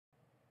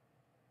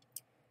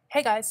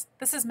Hey guys,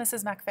 this is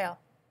Mrs. MacPhail.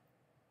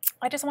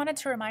 I just wanted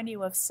to remind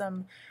you of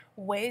some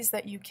ways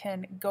that you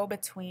can go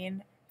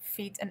between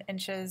feet and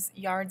inches,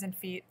 yards and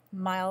feet,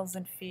 miles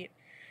and feet.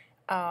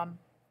 Um,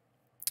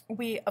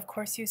 we, of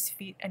course, use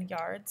feet and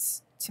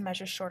yards to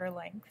measure shorter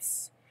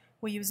lengths.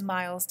 We use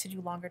miles to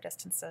do longer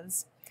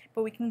distances,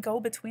 but we can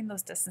go between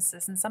those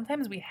distances, and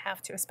sometimes we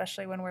have to,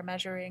 especially when we're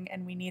measuring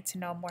and we need to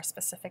know more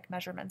specific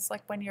measurements,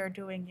 like when you're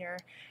doing your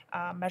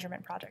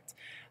measurement project.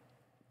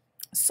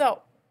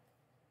 So,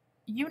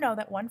 you know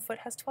that 1 foot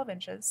has 12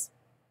 inches,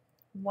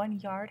 1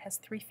 yard has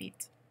 3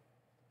 feet.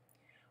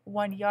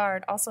 1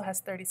 yard also has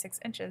 36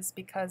 inches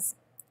because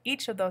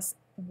each of those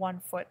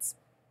 1 foot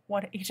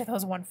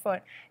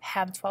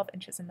have 12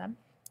 inches in them.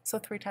 So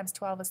 3 times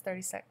 12 is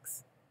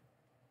 36.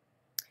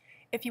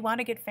 If you want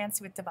to get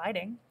fancy with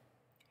dividing,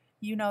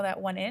 you know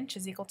that 1 inch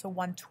is equal to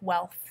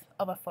 1/12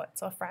 of a foot,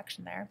 so a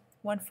fraction there.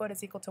 1 foot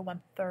is equal to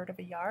 1/3 of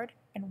a yard,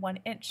 and 1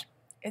 inch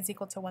is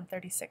equal to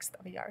 1/36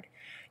 of a yard.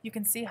 You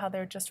can see how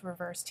they're just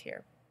reversed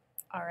here,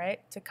 all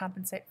right, to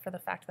compensate for the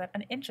fact that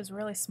an inch is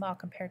really small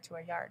compared to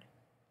a yard.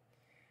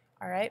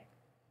 All right,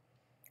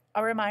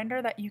 a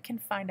reminder that you can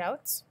find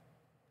out,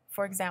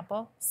 for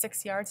example,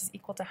 6 yards is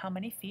equal to how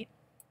many feet?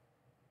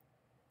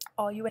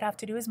 All you would have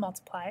to do is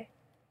multiply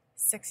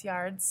 6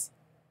 yards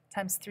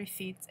times 3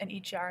 feet, and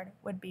each yard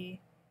would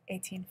be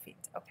 18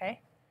 feet,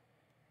 okay?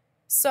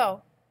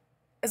 So,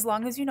 as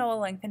long as you know a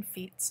length in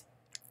feet,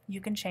 you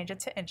can change it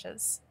to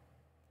inches.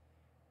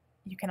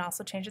 You can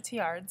also change it to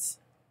yards,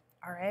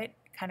 all right?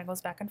 It kind of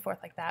goes back and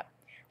forth like that.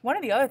 One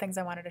of the other things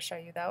I wanted to show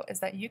you, though,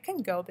 is that you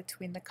can go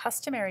between the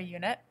customary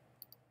unit,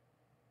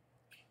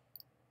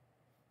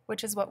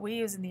 which is what we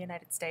use in the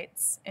United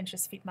States,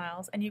 inches, feet,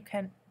 miles, and you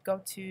can go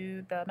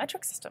to the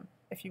metric system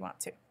if you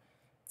want to.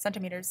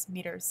 Centimeters,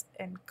 meters,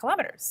 and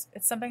kilometers.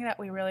 It's something that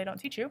we really don't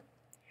teach you,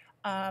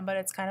 but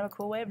it's kind of a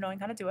cool way of knowing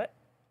how to do it.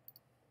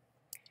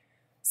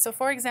 So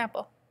for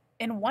example,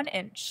 in 1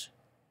 inch,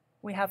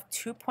 we have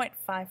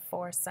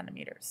 2.54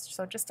 centimeters,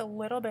 so just a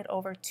little bit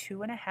over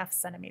 2.5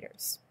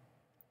 centimeters.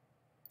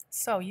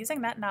 So using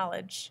that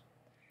knowledge,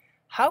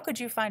 how could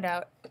you find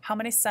out how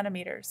many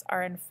centimeters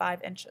are in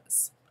 5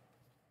 inches?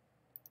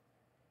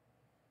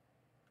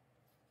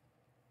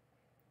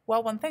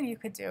 Well, one thing you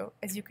could do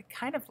is you could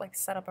kind of like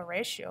set up a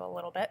ratio a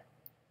little bit.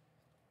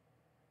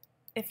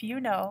 If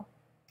you know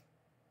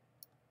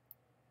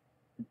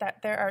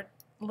that there are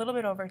a little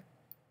bit over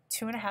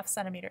 2.5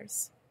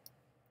 centimeters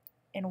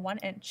in 1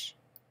 inch,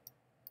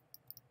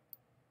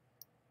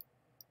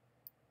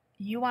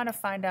 you want to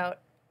find out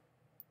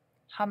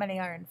how many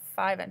are in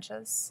 5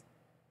 inches.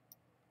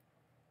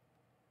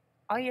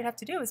 All you'd have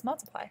to do is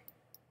multiply.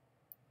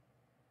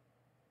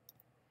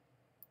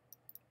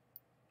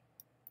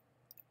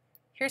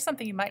 Here's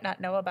something you might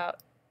not know about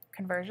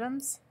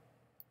conversions,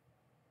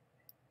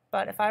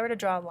 but if I were to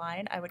draw a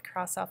line, I would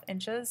cross off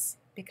inches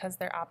because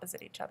they're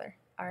opposite each other,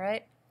 all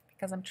right?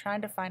 Because I'm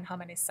trying to find how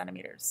many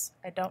centimeters.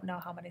 I don't know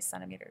how many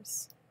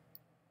centimeters,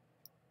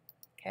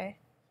 okay?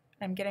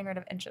 I'm getting rid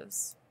of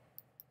inches.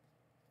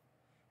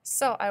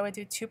 So I would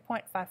do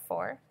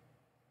 2.54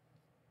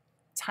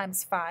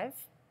 times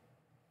 5,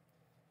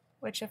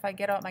 which if I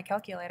get out my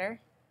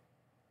calculator,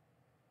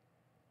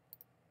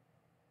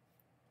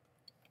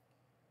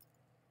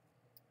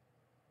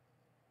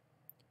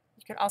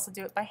 you could also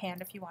do it by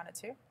hand if you wanted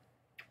to.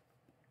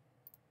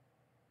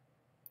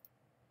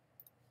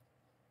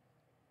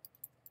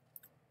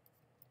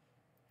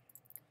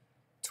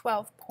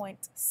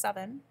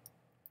 .7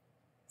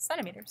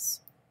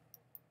 centimeters.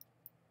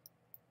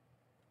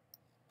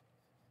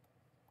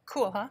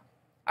 Cool, huh?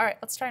 All right,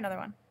 let's try another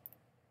one.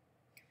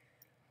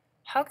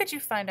 How could you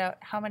find out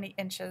how many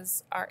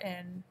inches are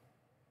in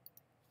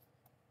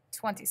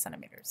 20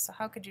 centimeters? So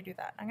how could you do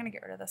that? I'm going to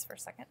get rid of this for a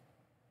second.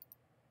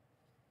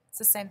 It's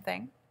the same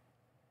thing.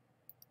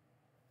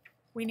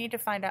 We need to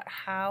find out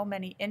how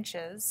many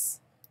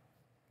inches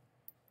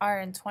are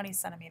in 20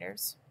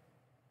 centimeters.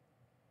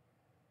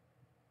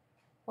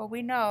 Well,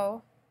 we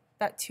know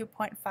that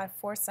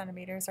 2.54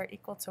 centimeters are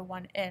equal to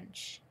 1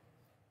 inch.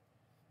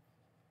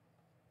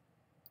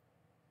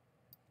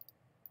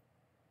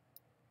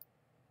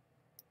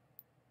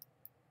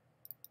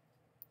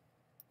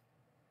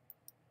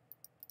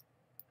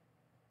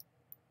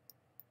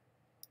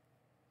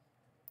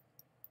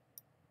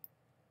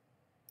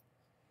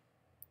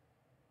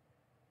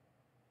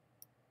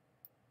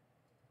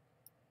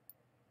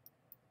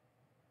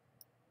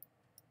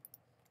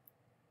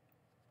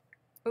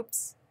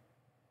 Oops.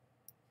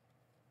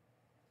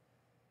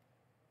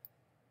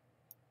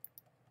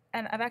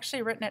 And I've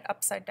actually written it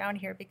upside down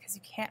here because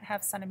you can't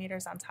have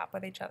centimeters on top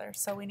of each other,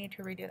 so we need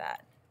to redo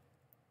that.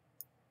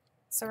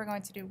 So we're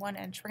going to do 1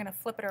 inch. We're going to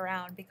flip it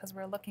around because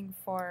we're looking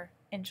for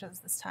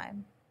inches this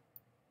time.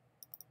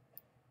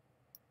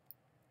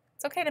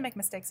 It's okay to make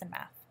mistakes in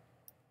math.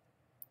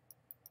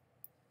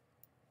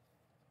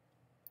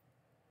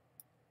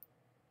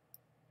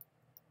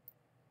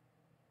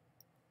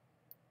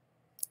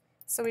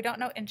 So we don't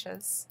know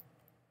inches,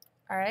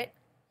 all right?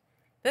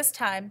 This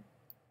time,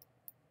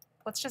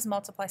 let's just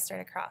multiply straight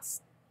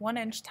across. 1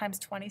 inch times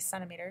 20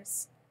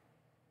 centimeters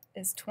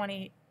is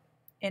 20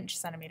 inch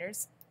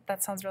centimeters.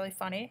 That sounds really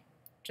funny.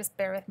 Just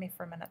bear with me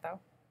for a minute though.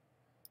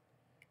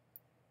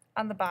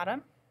 On the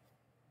bottom,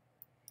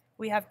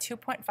 we have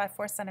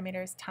 2.54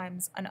 centimeters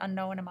times an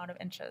unknown amount of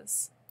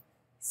inches.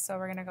 So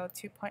we're going to go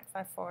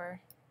 2.54,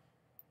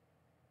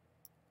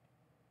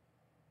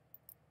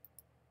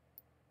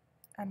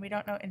 and we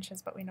don't know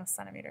inches, but we know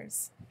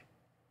centimeters.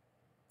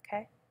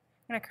 Okay,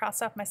 I'm going to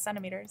cross off my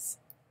centimeters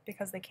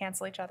because they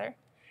cancel each other,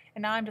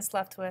 and now I'm just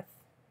left with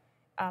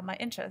my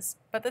inches.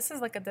 But this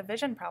is like a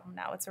division problem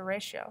now, it's a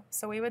ratio.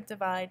 So we would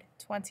divide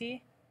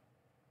 20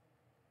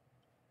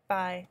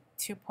 by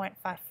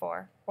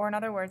 2.54, or in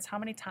other words, how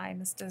many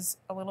times does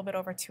a little bit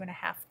over 2.5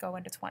 go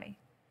into 20?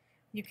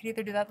 You could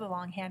either do that the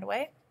longhand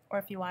way, or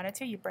if you wanted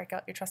to, you break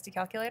out your trusty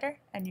calculator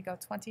and you go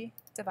 20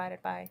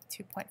 divided by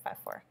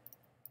 2.54.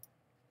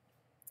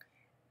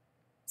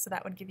 So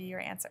that would give you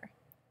your answer,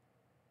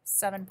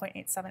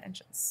 7.87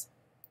 inches.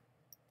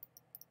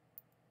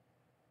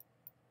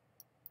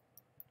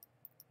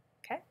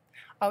 Okay,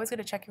 always good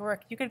to check your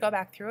work. You could go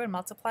back through and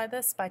multiply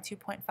this by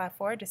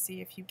 2.54 to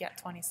see if you get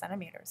 20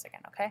 centimeters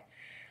again, okay?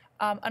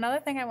 Another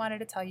thing I wanted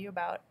to tell you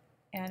about,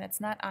 and it's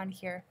not on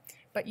here,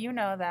 but you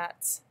know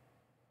that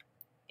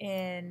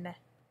in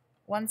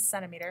 1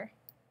 centimeter,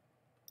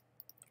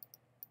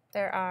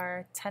 there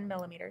are 10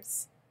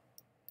 millimeters.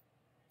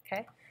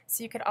 Okay,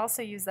 so you could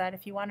also use that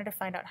if you wanted to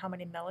find out how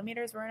many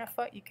millimeters were in a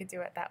foot, you could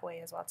do it that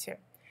way as well too.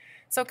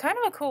 So kind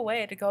of a cool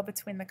way to go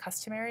between the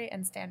customary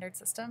and standard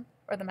system,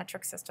 or the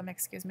metric system,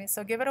 excuse me.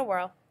 So give it a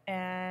whirl,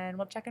 and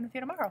we'll check in with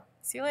you tomorrow.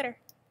 See you later.